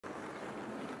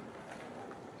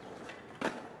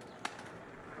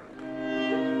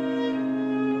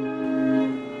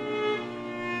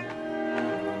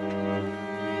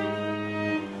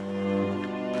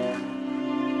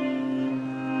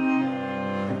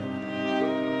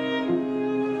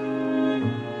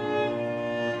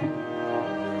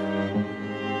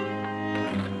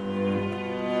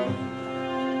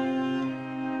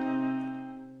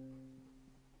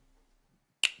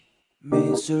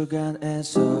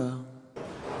미술관에서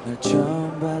널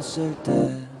처음 봤을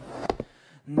때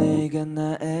네가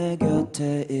나의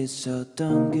곁에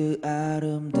있었던 그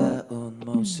아름다운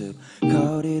모습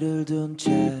거리를 둔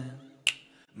채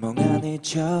멍하니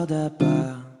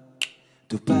쳐다봐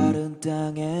두 발은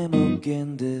땅에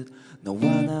묶인 듯 너와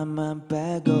나만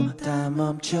빼고 다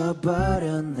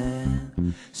멈춰버렸네.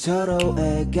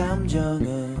 서로의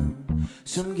감정은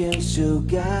숨길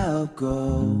수가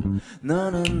없고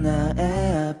너는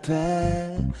나의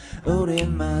앞에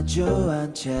우린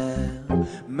마주한 채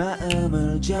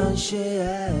마음을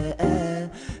전시해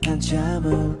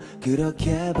한참을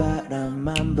그렇게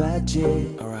바라만 봤지.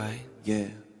 Alright,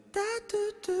 yeah.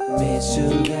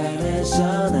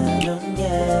 미술관에서 나눈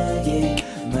얘기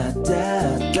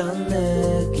맞닿았던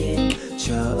느낌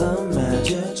처음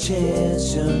마주친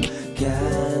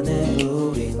순간에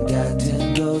우린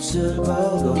같은 곳을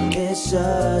보고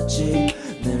있었지.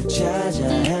 늘 찾아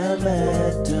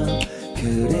헤맸던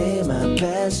그림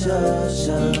앞에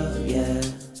서서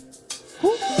yeah.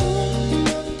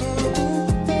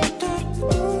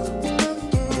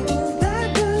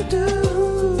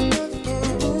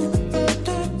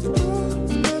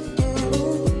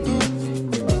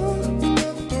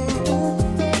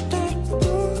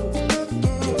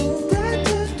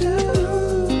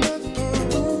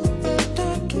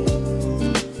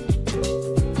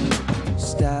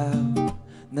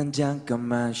 난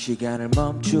잠깐만 시간을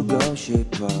멈추고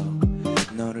싶어.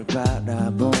 너를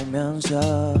바라보면서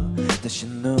다시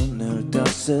눈을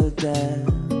떴을 때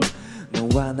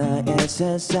너와 나의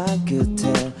세상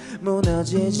끝에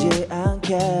무너지지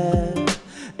않게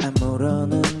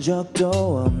아무런 흔적도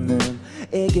없는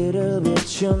이 길을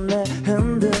비추네.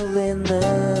 흔들리는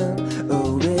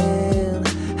우린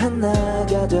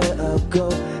하나가 되었고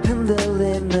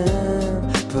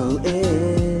흔들리는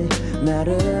불이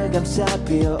나를 감싸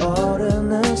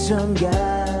피어오르는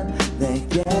순간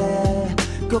내게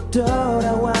꼭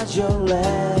돌아와줄래.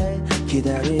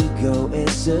 기다리고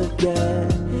있을게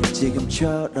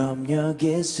지금처럼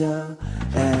여기서.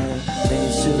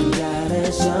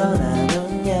 미술관에서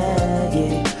나눈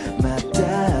얘기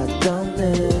맞닿았던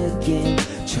느낌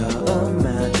처음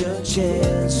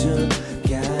마주친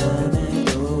순간에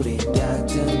우린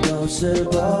같은 곳을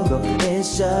보고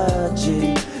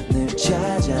있었지. 늘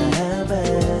찾아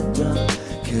헤맸던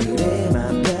그림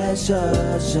앞에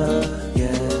서서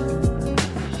yeah.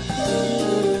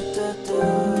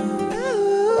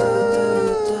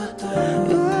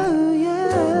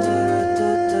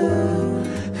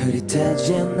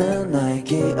 흐릿해지는 나의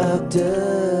기억들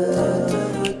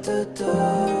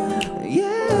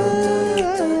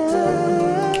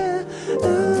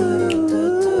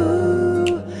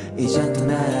이젠 또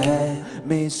나의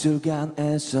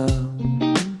미술관에서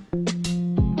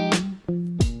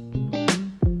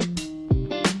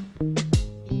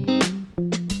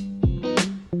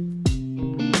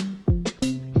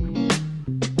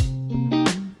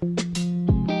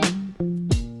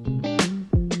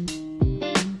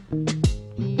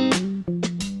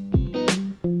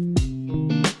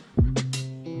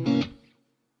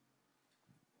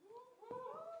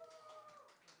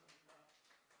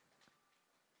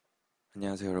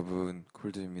안녕하세요 여러분,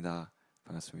 콜드입니다.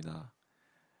 반갑습니다.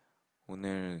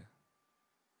 오늘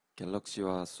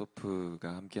갤럭시와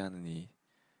소프가 함께하는 이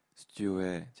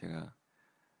스튜디오에 제가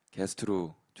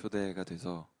게스트로 초대가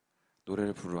돼서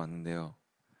노래를 부르러 왔는데요.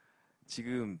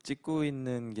 지금 찍고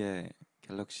있는 게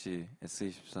갤럭시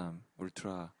S23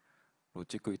 울트라로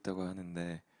찍고 있다고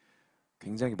하는데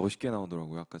굉장히 멋있게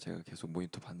나오더라고요. 아까 제가 계속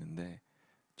모니터 봤는데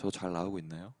저 잘 나오고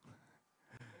있나요?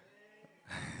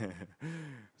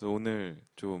 그래서 오늘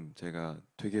좀 제가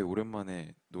되게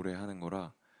오랜만에 노래하는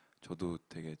거라 저도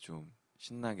되게 좀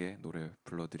신나게 노래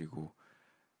불러드리고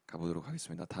가보도록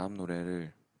하겠습니다. 다음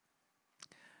노래를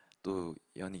또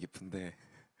연이 깊은데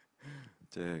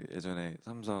제 예전에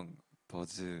삼성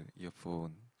버즈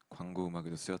이어폰 광고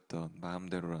음악에도 쓰였던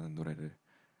마음대로라는 노래를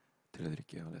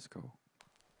들려드릴게요. Let's go.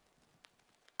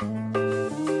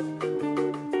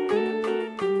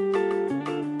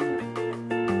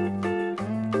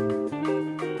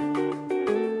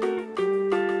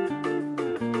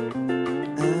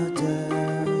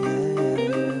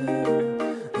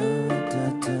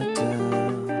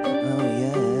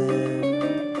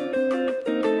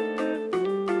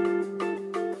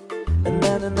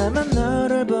 나는 나만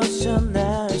너를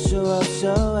벗어날 수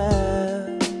없어 해.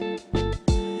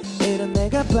 이런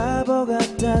내가 바보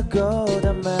같다고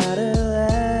다 말을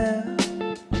해.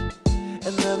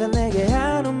 너가 내게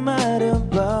하는 말은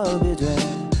법이 돼.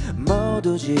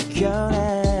 모두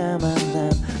지켜내야만 난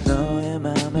너의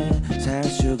맘에 살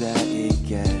수가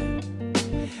있게.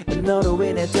 너로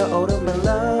인해 떠오른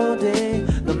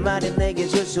멜로디 내게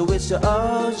줄 수 있어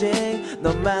오직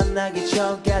너 만나기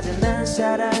전까지 난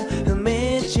사랑을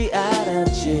믿지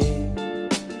않았지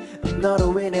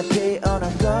너로 인해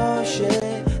피어난 것이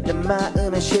내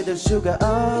마음에 시들 수가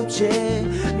없지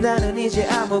나는 이제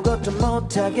아무것도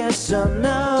못하겠어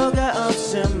너가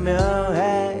없으면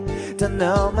hey, 다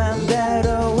너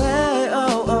맘대로 해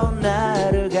oh, oh,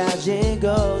 나를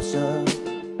가지고서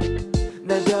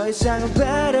날 더 이상은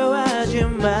배려하지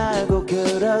말고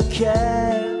그렇게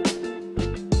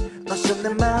어서 내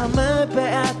마음을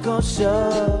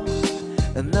빼앗고서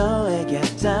너에게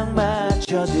딱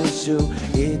맞춰줄 수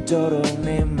있도록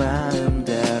네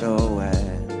마음대로 해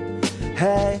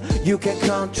Hey, you can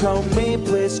control me,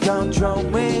 please control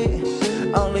me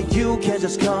Only you can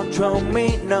just control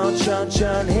me 넌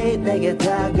천천히 내게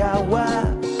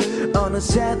다가와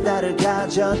어느새 나를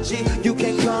가졌지 You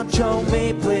can control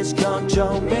me, please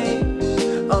control me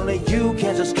Only you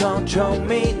can just control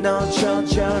me 넌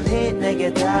천천히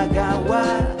내게 다가와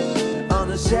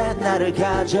어느새 나를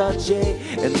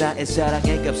가졌지 나의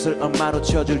사랑의 값을 얼마로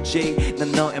쳐줄지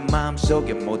난 너의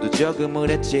마음속에 모두 적응을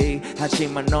했지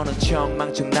하지만 너는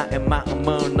엉망청 나의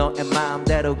마음을 너의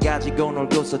마음대로 가지고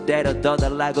놀고서 데려다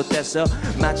달라고 떼서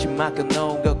마치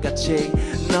맡겨놓은 것 같이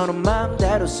너는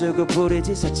마음대로 쓰고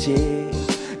부리지 사치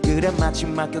그래 마치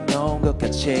맡겨놓은 것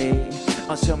같이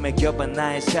어서 매겨봐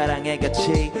나의 사랑의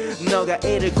가치 너가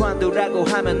이를 관두라고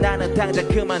하면 나는 당장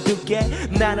그만둘게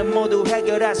나는 모두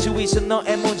해결할 수 있어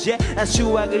너의 문제 난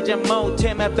수학을 잘 못해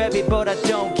my baby but I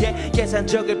don't care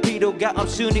계산적일 필요가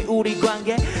없으니 우리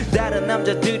관계 다른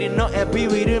남자들이 너의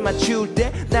비위를 맞출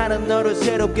때 나는 너를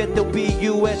새롭게 또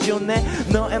비유해주네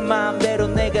너의 마음대로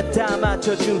내가 다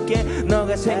맞춰줄게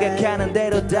너가 생각하는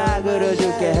대로 다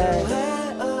그려줄게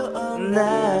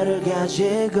나를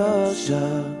가지고서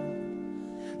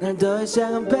날 더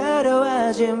이상은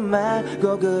배려하지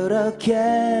말고 그렇게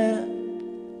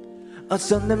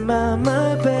어서 내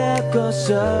맘을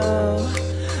빼앗고서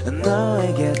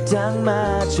너에게 딱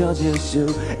맞춰줄 수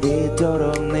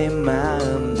있도록 네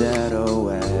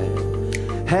마음대로 해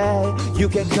Hey, you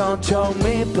can control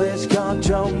me, please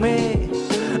control me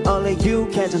Only you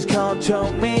can just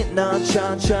control me 넌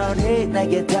천천히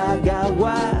내게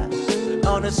다가와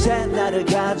어느새 나를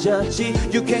가졌지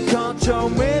You can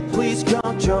control me, please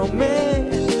control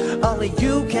me Only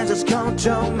you can just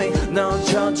control me 넌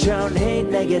천천히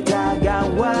내게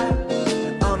다가와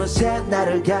어느새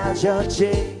나를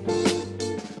가졌지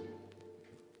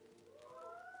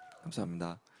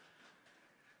감사합니다.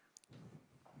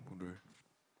 물을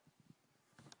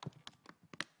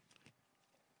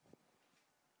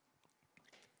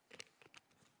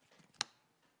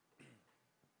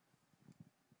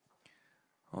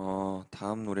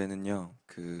다음 노래는요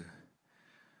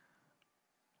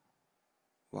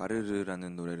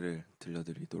와르르라는 노래를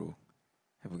들려드리도록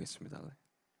해보겠습니다.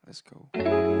 Let's go.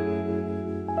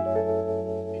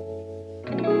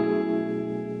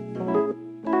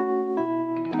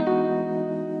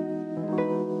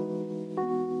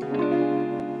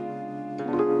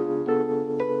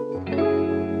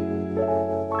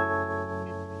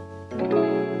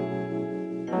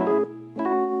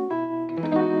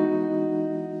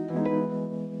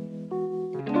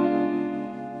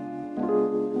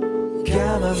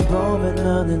 가만 보면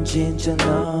너는 진짜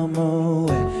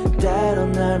너무해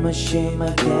때론 날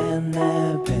무심하게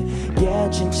내배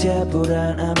예진 채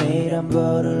불안함이란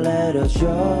벌을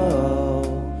내려줘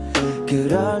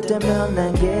그럴 때면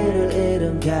난 길을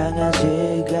잃은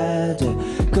강아지가 돼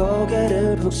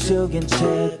고개를 푹 숙인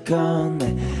채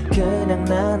건네 그냥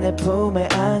난 내 품에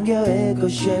안겨 있고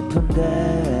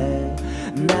싶은데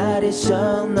날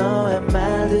있어 너의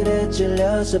말들에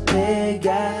찔려서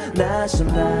피가 나서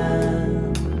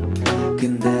난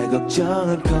근데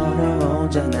걱정을 꺼내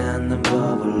혼자 낳는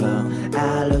법을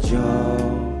알려줘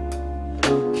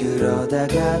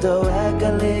그러다가도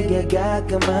헷갈리게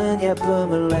가끔은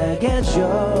예쁨을 내게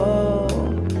줘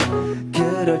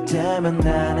그럴 때면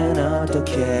나는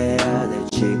어떻게 해야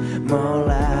될지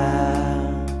몰라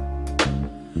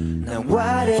난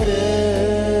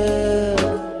와르르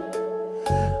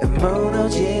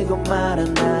무너지고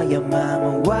말은 나의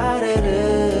맘은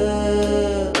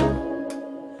와르르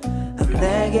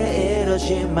내게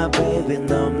이러지 마 baby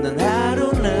넘는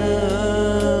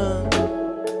하루는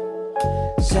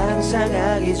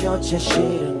상상하기조차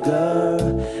싫은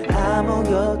걸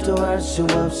아무것도 할 수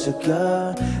없을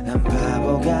걸 난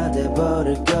바보가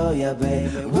돼버릴 거야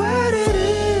baby 와르르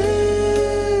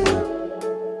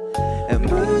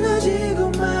무너지고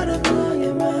말은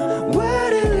나의 맘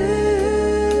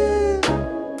와르르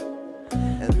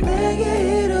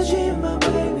내게 이러지 마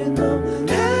baby 넘는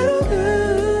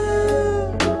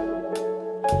하루는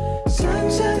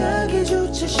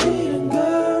상상하기조차 싫은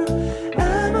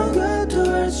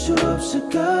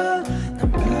없을까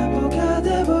난 바보가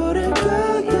돼버릴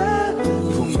거야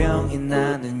분명히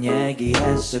나는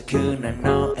얘기했어 그날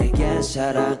너에게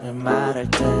사랑을 말할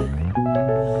때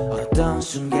어떤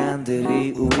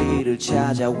순간들이 우리를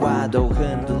찾아와도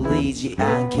흔들리지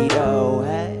않기로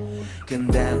해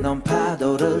근데 넌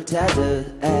파도를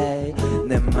타듯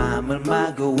내 맘을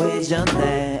마구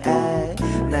이전해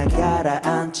날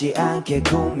가라앉지 않게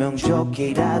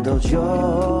구명조끼라도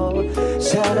줘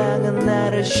사랑은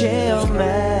나를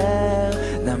시험해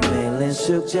난 밀린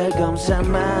숙제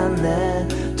검사만 해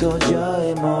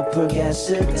도저히 못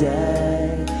풀겠을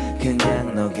때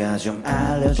그냥 너가 좀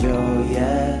알려줘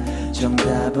yeah.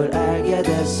 정답을 알게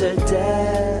됐을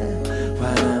때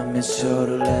환한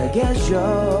미소를 내게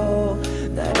줘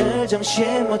나를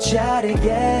정신 못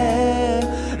차리게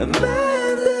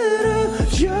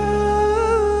만들어줘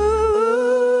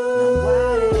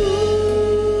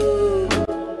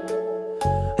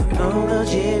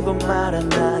무너지고 말한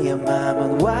나의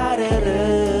맘은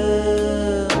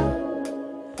와르르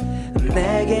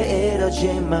내게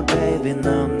이러지 마 baby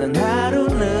없는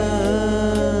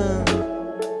하루는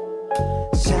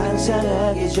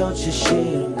상상하기조차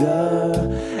싫은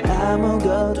걸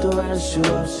아무것도 할 수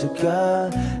없을까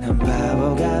난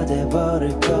바보가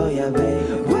돼버릴 거야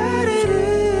baby 와르르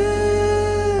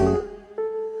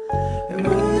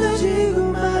무너지고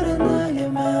말한 나의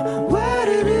맘은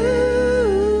와르르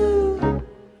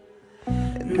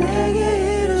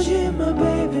내게 이러지 마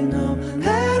baby 없는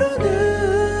하루는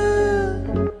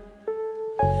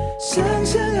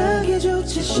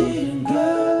상상하기조차 싫은 걸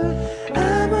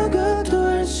아무것도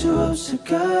할 수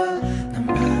없을까 난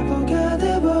바보가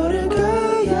돼버릴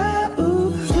거야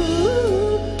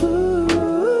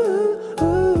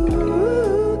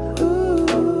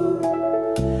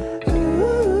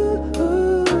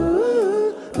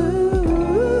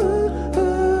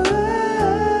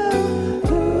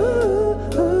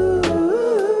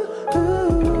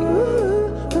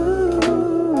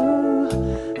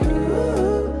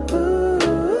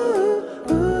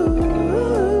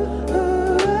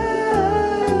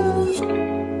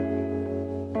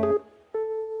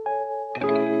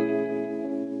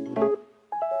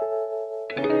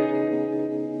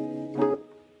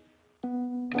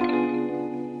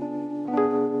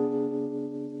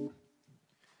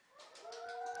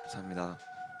감사합니다.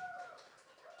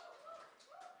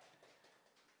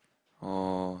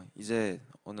 이제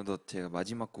어느덧 제가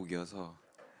마지막 곡이어서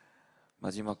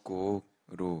마지막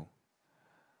곡으로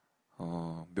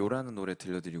묘라는 노래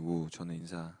들려드리고 저는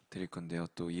인사드릴 건데요.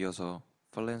 또 이어서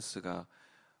펄렌스가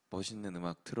멋있는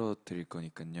음악 틀어드릴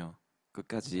거니까요.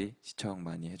 끝까지 시청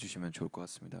많이 해주시면 좋을 것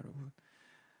같습니다, 여러분.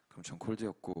 그럼 전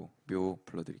콜드였고 묘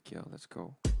불러드릴게요. Let's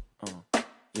go.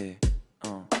 Yeah.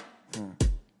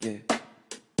 Yeah.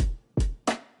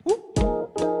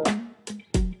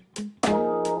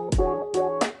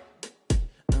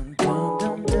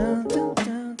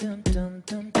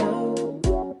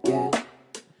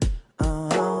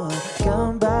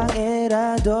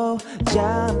 금방이라도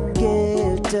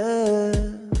잠길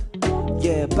듯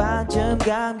반쯤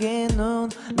감긴 눈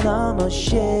너무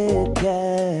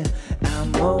쉽게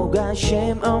아무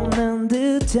관심 없는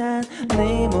듯한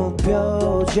네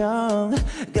무표정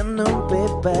그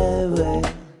눈빛 baby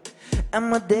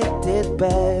I'm addicted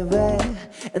baby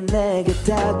내게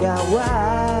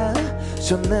다가와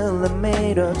손을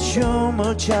내밀어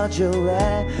춤을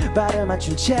춰줄래 발을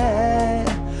맞춘 채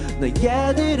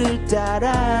너의 뒤를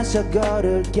따라서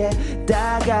걸을게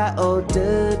다가올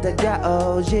듯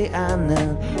다가오지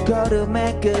않는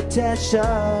걸음의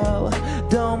끝에서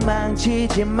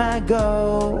도망치지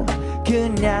말고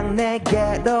그냥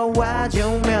내게로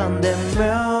와주면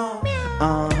되면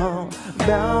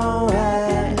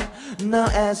묘해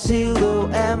너의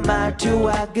실루엣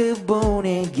말투와 그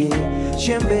분위기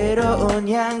신비로운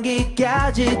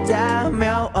향기까지 다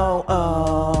묘해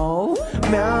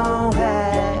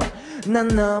난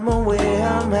너무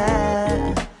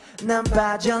위험해 난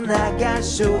빠져나갈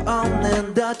수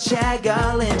없는 덫에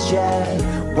걸린 채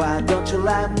Why don't you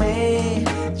like me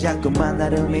자꾸만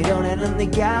나를 밀어내는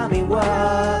네가 미워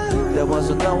There was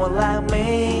no one like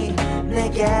me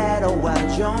내게로 와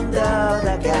좀 더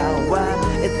다가와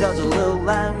It doesn't look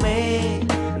like me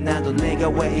나도 네가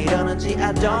왜 이러는지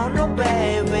I don't know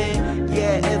baby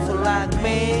Yeah if you like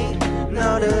me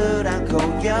너를 안고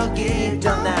여기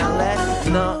떠날래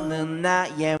너는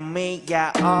나의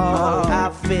미야 Oh I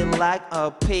feel like a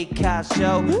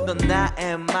Picasso 넌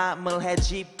나의 맘을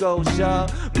헤집고서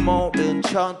모른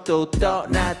척 또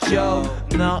떠나죠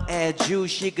너의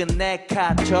주식은 내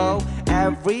카톡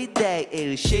Everyday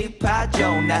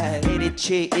일시파죠 나 이리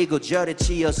치이고 저리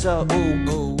치여서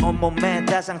우우 온몸에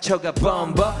다 상처가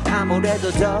범벅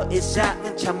아무래도 더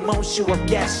이상은 참 못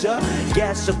쉬웠겠어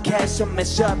계속해서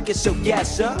매섭게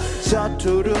속였어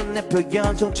서투른 내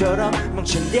표현성처럼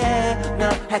뭉친 게너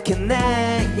하겠네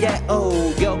yeah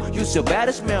oh yo you so bad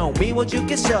as me 미워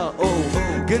죽겠어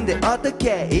oh 근데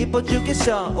어떻게 이뻐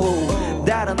죽겠어 oh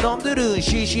다른 놈들은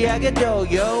시시하게도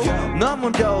yo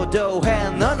너무 도도해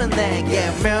너는 내게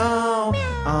묘해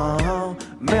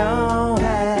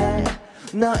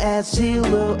너의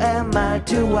실루엣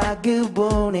말투와 그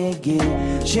분위기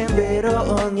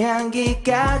신비로운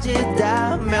향기까지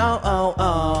다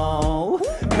묘해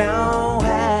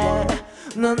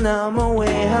넌 너무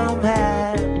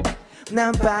위험해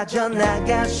난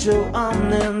빠져나갈 수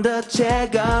없는 덫에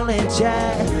걸린 채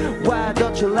Why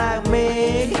don't you like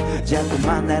me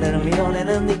자꾸만 나를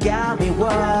밀어내는 네가 미워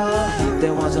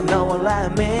There wasn't no one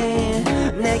like me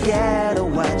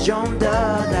내게로 와 좀 더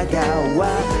다가와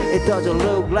It doesn't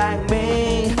look like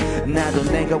me 나도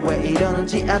내가 왜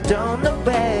이러는지 I don't know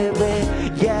baby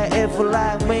Yeah if you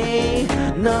like me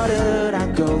너를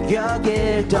안고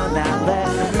여길 떠날래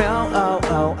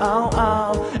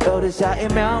우리 사이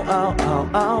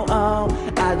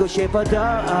알고 싶어도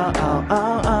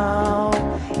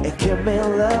It give me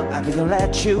love I'm gonna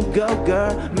let you go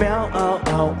girl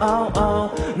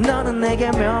너는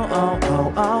내게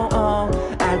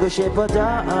알고 싶어도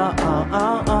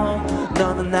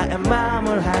너는 나의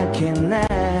마음을 핥겠네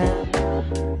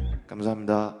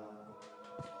감사합니다